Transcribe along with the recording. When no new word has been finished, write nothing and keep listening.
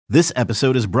This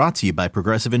episode is brought to you by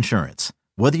Progressive Insurance.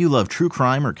 Whether you love true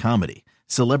crime or comedy,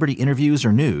 celebrity interviews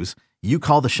or news, you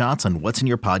call the shots on what's in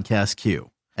your podcast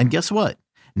queue. And guess what?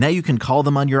 Now you can call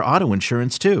them on your auto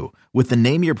insurance too with the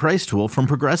Name Your Price tool from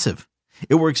Progressive.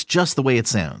 It works just the way it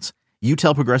sounds. You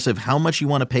tell Progressive how much you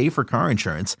want to pay for car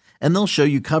insurance, and they'll show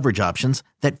you coverage options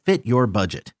that fit your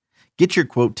budget. Get your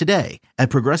quote today at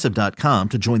Progressive.com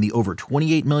to join the over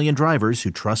 28 million drivers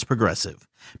who trust Progressive.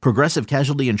 Progressive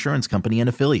Casualty Insurance Company and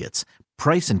Affiliates.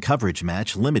 Price and coverage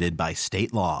match limited by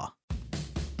state law.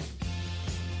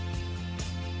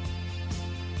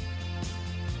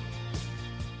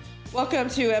 Welcome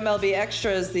to MLB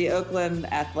Extras, the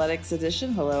Oakland Athletics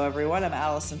edition. Hello, everyone. I'm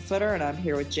Allison Footer, and I'm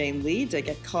here with Jane Lee to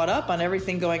get caught up on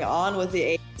everything going on with the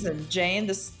A's. And Jane,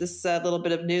 this little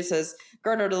bit of news has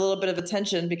garnered a little bit of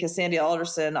attention because Sandy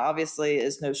Alderson obviously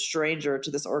is no stranger to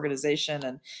this organization.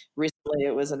 And recently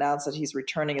it was announced that he's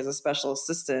returning as a special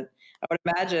assistant. I would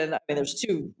imagine, there's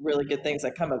two really good things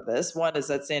that come of this. One is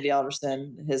that Sandy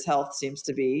Alderson, his health seems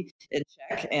to be in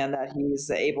check and that he's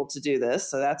able to do this.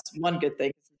 So that's one good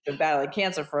thing. He's been battling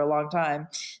cancer for a long time.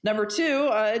 Number two,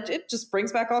 it just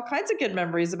brings back all kinds of good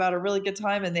memories about a really good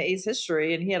time in the A's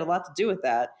history, and he had a lot to do with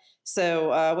that.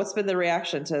 So what's been the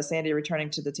reaction to Sandy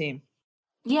returning to the team?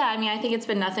 Yeah, I think it's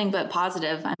been nothing but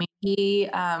positive. He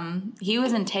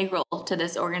was integral to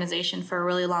this organization for a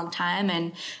really long time.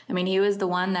 And he was the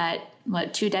one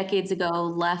that, 2 decades ago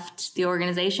left the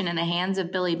organization in the hands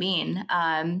of Billy Beane,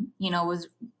 was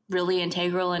really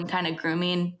integral in kind of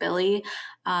grooming Billy.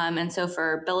 And so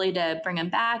for Billy to bring him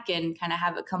back and kind of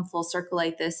have it come full circle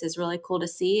like this is really cool to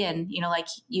see. And, like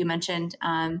you mentioned,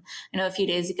 I know a few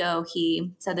days ago,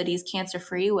 he said that he's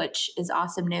cancer-free, which is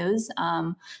awesome news.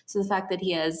 So the fact that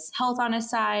he has health on his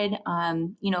side,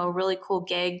 a really cool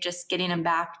gig, just getting him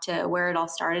back to where it all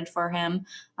started for him.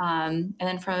 And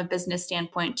then from a business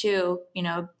standpoint too,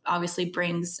 obviously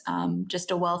brings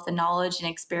just a wealth of knowledge and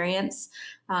experience,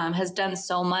 has done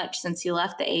so much since he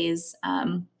left the A's.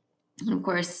 And of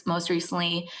course, most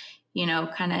recently,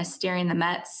 kind of steering the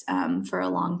Mets for a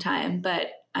long time. But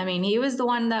he was the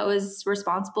one that was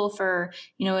responsible for,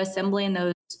 assembling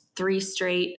those 3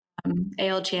 straight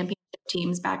AL championship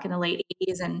teams back in the late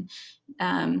 80s and,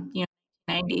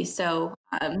 90s. So,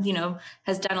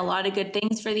 has done a lot of good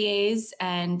things for the A's,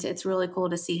 and it's really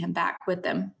cool to see him back with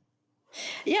them.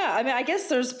 Yeah, I guess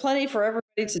there's plenty for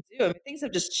everybody to do. Things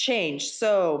have just changed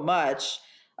so much.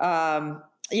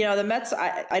 The Mets,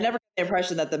 I never got the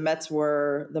impression that the Mets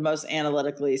were the most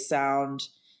analytically sound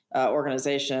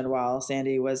organization while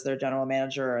Sandy was their general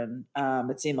manager. And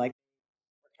it seemed like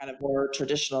they were kind of more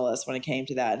traditionalist when it came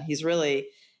to that. And he's really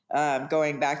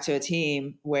going back to a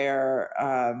team where,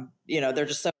 they're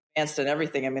just so advanced in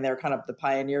everything. They're kind of the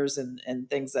pioneers in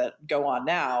things that go on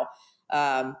now.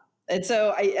 And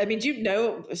so, do you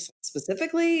know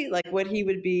specifically like what he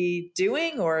would be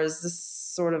doing, or is this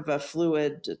sort of a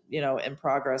fluid, in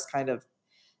progress kind of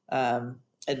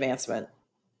advancement?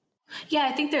 Yeah,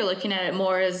 I think they're looking at it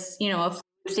more as, a fluid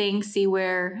thing, see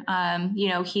where,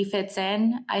 he fits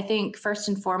in. I think first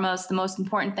and foremost, the most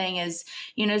important thing is,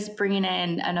 just bringing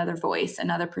in another voice,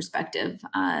 another perspective.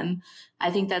 I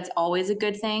think that's always a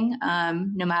good thing.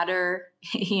 No matter,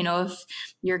 if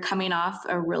you're coming off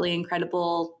a really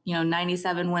incredible,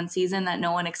 97 win season that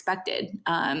no one expected.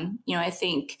 I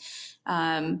think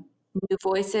new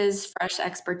voices, fresh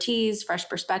expertise, fresh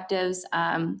perspectives,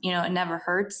 it never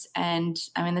hurts. And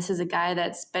this is a guy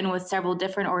that's been with several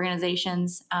different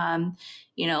organizations, like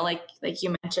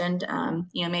you mentioned,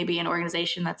 maybe an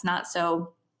organization that's not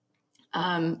so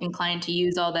inclined to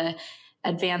use all the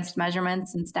advanced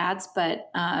measurements and stats, but,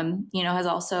 has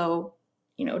also,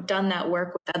 done that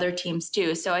work with other teams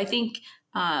too. So I think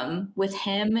with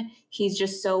him, he's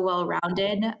just so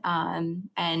well-rounded.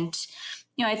 And,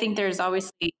 I think there's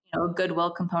obviously, a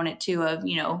goodwill component too of,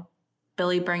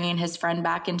 Billy bringing his friend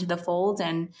back into the fold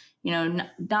and,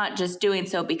 not just doing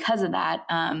so because of that,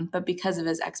 but because of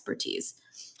his expertise.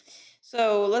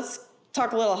 So let's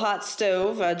talk a little hot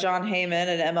stove. Jon Heyman,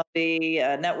 an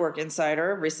MLB Network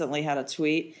insider, recently had a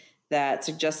tweet that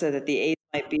suggested that the A's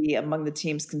might be among the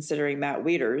teams considering Matt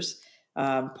Wieters,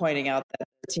 pointing out that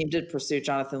the team did pursue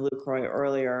Jonathan Lucroy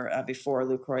earlier before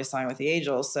Lucroy signed with the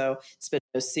Angels. So it's been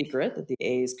no secret that the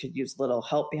A's could use a little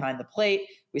help behind the plate.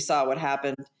 We saw what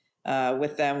happened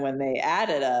with them when they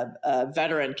added a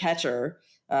veteran catcher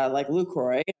like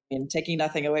Lucroy. Taking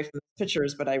nothing away from the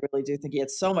pitchers, but I really do think he had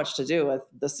so much to do with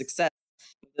the success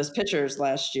of those pitchers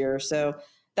last year. So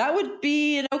that would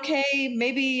be an okay,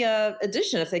 maybe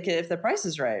addition if the price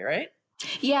is right?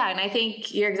 Yeah, and I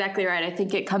think you're exactly right. I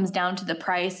think it comes down to the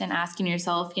price and asking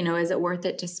yourself, is it worth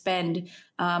it to spend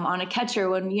on a catcher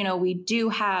when, we do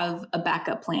have a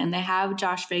backup plan. They have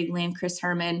Josh Vagley and Chris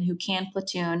Herman who can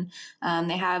platoon.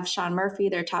 They have Sean Murphy,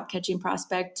 their top catching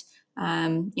prospect,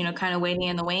 kind of waiting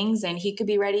in the wings, and he could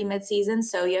be ready midseason.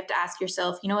 So you have to ask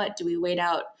yourself, what, do we wait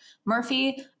out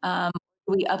Murphy?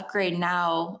 We upgrade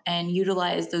now and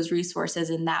utilize those resources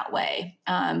in that way.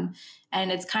 And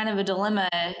it's kind of a dilemma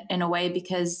in a way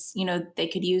because, they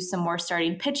could use some more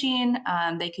starting pitching.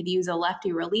 They could use a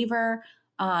lefty reliever.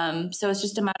 So it's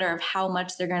just a matter of how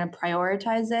much they're going to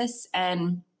prioritize this.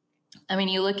 And I mean,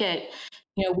 you look at,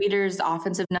 Wieder's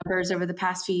offensive numbers over the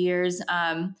past few years,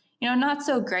 not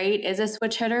so great as a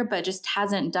switch hitter, but just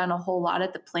hasn't done a whole lot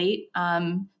at the plate.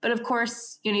 But of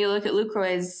course, you look at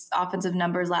Lucroy's offensive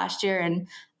numbers last year and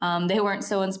they weren't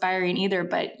so inspiring either,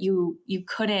 but you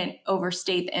couldn't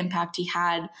overstate the impact he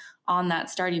had on that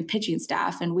starting pitching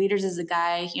staff. And Wieters is a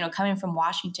guy, coming from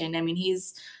Washington. I mean,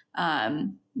 he's,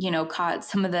 caught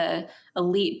some of the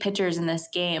elite pitchers in this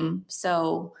game.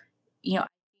 So,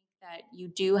 that you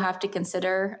do have to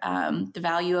consider the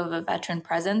value of a veteran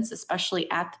presence,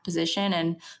 especially at the position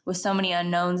and with so many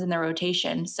unknowns in the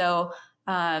rotation. So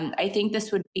I think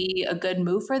this would be a good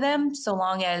move for them so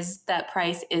long as that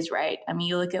price is right. I mean,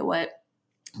 you look at what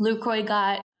Lucroy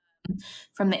got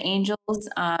from the Angels,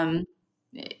 probably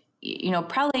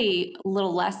a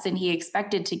little less than he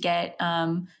expected to get,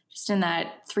 just in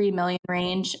that $3 million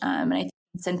range. And I think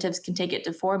incentives can take it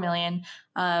to $4 million.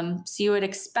 So you would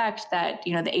expect that,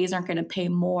 the A's aren't going to pay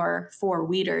more for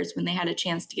Wieters when they had a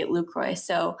chance to get Lucroy.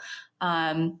 So,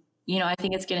 I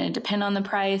think it's going to depend on the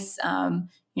price,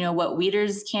 what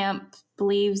Wieters camp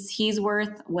believes he's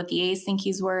worth, what the A's think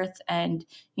he's worth, and,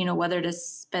 whether to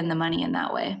spend the money in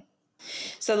that way.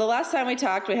 So the last time we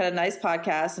talked, we had a nice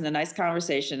podcast and a nice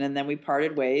conversation, and then we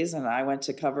parted ways, and I went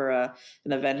to cover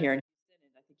an event here in Houston,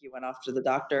 and I think you went off to the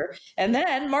doctor. And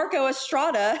then Marco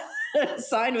Estrada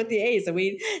signed with the A's, and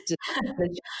we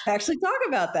didn't actually talk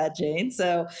about that, Jane.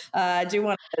 So I do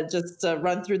want to just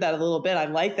run through that a little bit. I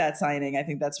like that signing. I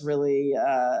think that's really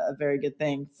a very good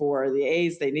thing for the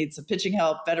A's. They need some pitching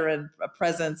help, veteran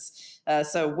presence.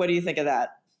 So what do you think of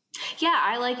that? Yeah,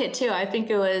 I like it too. I think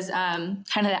it was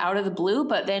kind of out of the blue,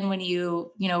 but then when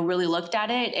you really looked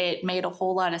at it, it made a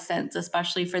whole lot of sense,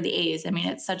 especially for the A's. I mean,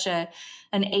 it's such an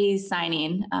A's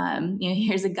signing.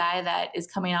 Here's a guy that is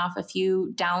coming off a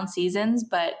few down seasons,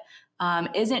 but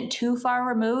isn't too far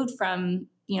removed from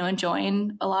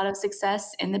enjoying a lot of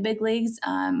success in the big leagues.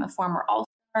 A former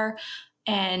All-Star.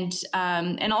 And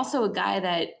also a guy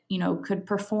that, could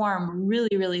perform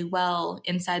really, really well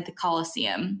inside the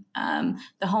Coliseum.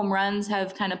 The home runs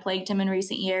have kind of plagued him in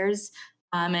recent years.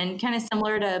 And kind of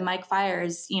similar to Mike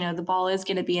Fiers, the ball is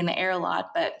going to be in the air a lot,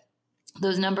 but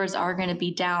those numbers are going to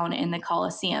be down in the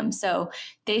Coliseum. So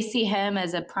they see him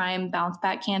as a prime bounce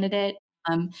back candidate.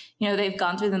 They've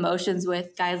gone through the motions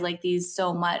with guys like these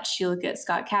so much. You look at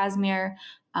Scott Kazmir,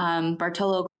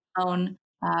 Bartolo Colon,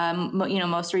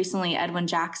 most recently Edwin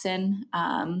Jackson.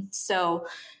 So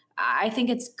I think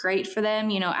it's great for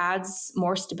them, adds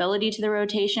more stability to the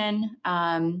rotation,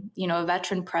 a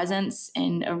veteran presence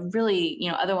in a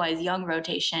really, otherwise young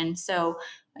rotation. So,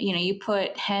 you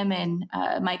put him and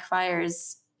Mike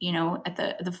Fiers, at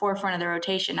the forefront of the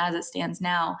rotation as it stands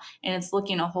now, and it's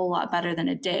looking a whole lot better than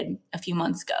it did a few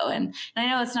months ago. And I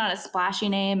know it's not a splashy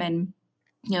name and,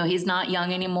 he's not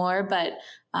young anymore, but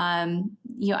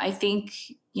I think,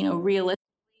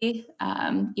 realistically,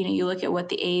 you look at what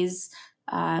the A's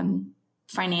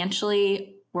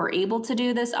financially were able to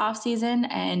do this offseason.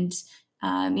 And,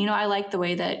 I like the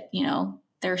way that,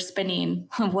 they're spending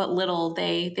what little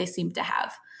they seem to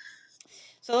have.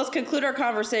 So let's conclude our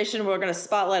conversation. We're going to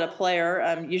spotlight a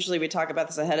player. Usually we talk about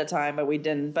this ahead of time, but we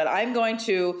didn't. But I'm going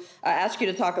to ask you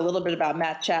to talk a little bit about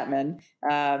Matt Chapman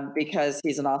because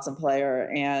he's an awesome player.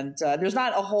 And there's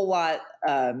not a whole lot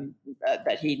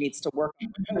that he needs to work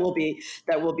on.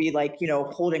 That will be like,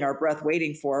 holding our breath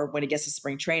waiting for when he gets to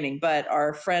spring training. But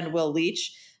our friend Will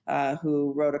Leach,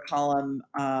 who wrote a column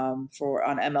on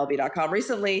MLB.com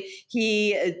recently,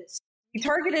 he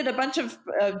targeted a bunch of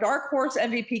dark horse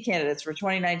MVP candidates for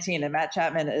 2019, and Matt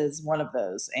Chapman is one of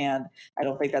those. And I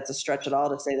don't think that's a stretch at all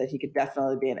to say that he could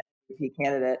definitely be an MVP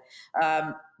candidate.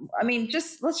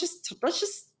 Let's just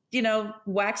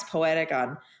wax poetic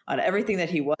on everything that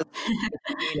he was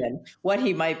and what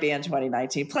he might be in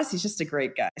 2019. Plus, he's just a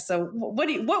great guy. So,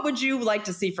 what would you like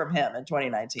to see from him in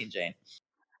 2019, Jane?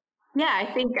 Yeah, I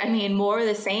think, more of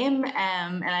the same.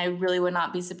 And I really would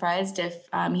not be surprised if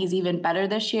he's even better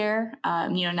this year.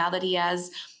 Now that he has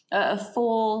a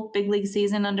full big league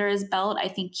season under his belt, I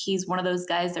think he's one of those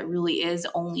guys that really is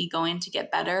only going to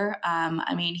get better.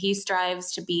 I mean, he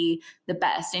strives to be the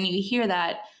best, and you hear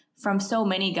that from so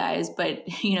many guys,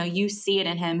 but you see it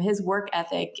in him. His work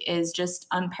ethic is just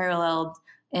unparalleled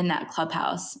in that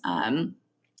clubhouse.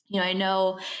 I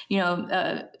know,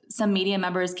 some media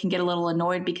members can get a little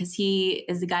annoyed because he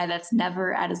is the guy that's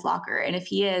never at his locker. And if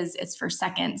he is, it's for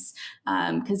seconds,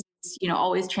 because he's,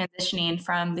 always transitioning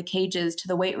from the cages to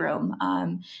the weight room.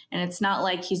 And it's not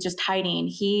like he's just hiding.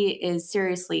 He is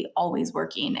seriously always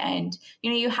working. And,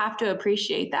 you have to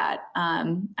appreciate that.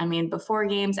 Before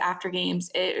games, after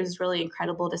games, it was really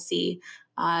incredible to see.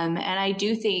 And I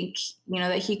do think,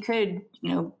 that he could,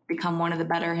 become one of the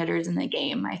better hitters in the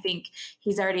game. I think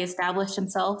he's already established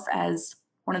himself as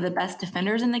one of the best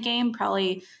defenders in the game,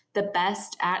 probably the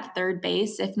best at third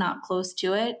base, if not close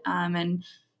to it. And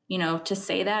to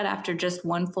say that after just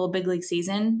one full big league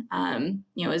season,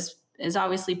 is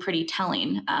obviously pretty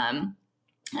telling. And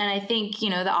I think,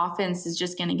 the offense is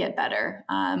just going to get better.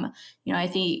 I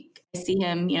think I see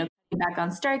him, back on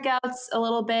strikeouts a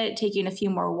little bit, taking a few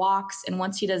more walks. And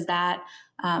once he does that,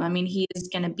 he is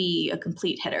going to be a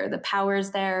complete hitter. The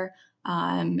power's there.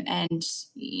 And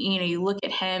you look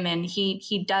at him and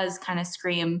he does kind of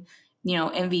scream,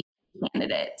 MVP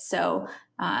candidate. So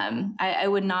I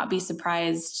would not be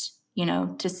surprised,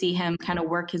 to see him kind of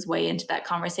work his way into that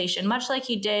conversation, much like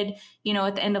he did,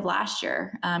 at the end of last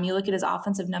year. You look at his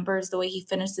offensive numbers, the way he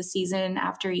finished the season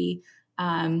after he,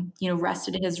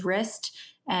 rested his wrist,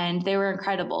 and they were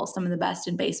incredible, some of the best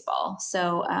in baseball.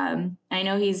 So I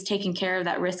know he's taken care of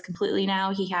that wrist completely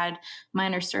now. He had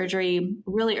minor surgery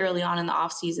really early on in the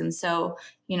offseason. So,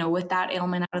 with that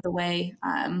ailment out of the way,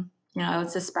 I would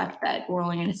suspect that we're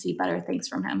only going to see better things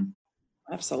from him.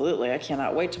 Absolutely. I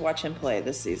cannot wait to watch him play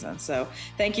this season. So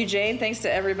thank you, Jane. Thanks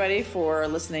to everybody for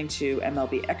listening to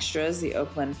MLB Extras, the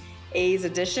Oakland A's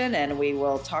edition, and we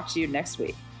will talk to you next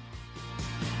week.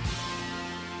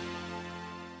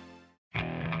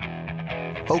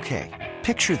 Okay,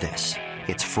 picture this.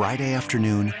 It's Friday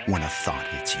afternoon when a thought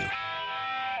hits you.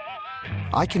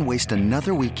 I can waste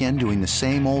another weekend doing the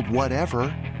same old whatever,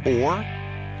 or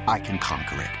I can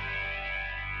conquer it.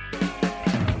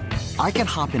 I can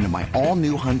hop into my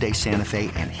all-new Hyundai Santa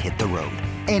Fe and hit the road.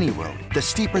 Any road. The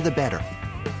steeper, the better.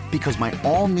 Because my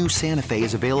all-new Santa Fe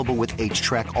is available with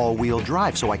H-Track all-wheel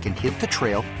drive, so I can hit the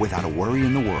trail without a worry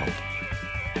in the world.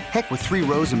 Heck, with 3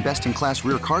 rows and best-in-class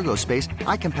rear cargo space,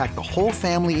 I can pack the whole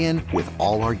family in with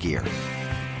all our gear.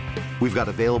 We've got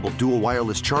available dual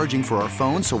wireless charging for our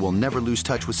phones, so we'll never lose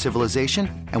touch with civilization,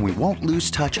 and we won't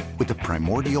lose touch with the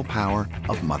primordial power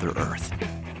of Mother Earth.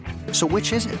 So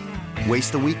which is it?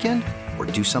 Waste the weekend or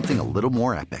do something a little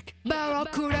more epic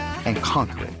and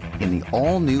conquer it in the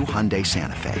all-new Hyundai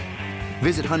Santa Fe.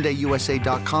 Visit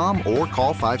HyundaiUSA.com or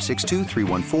call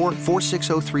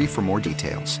 562-314-4603 for more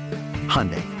details.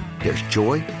 Hyundai, there's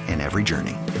joy in every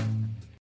journey.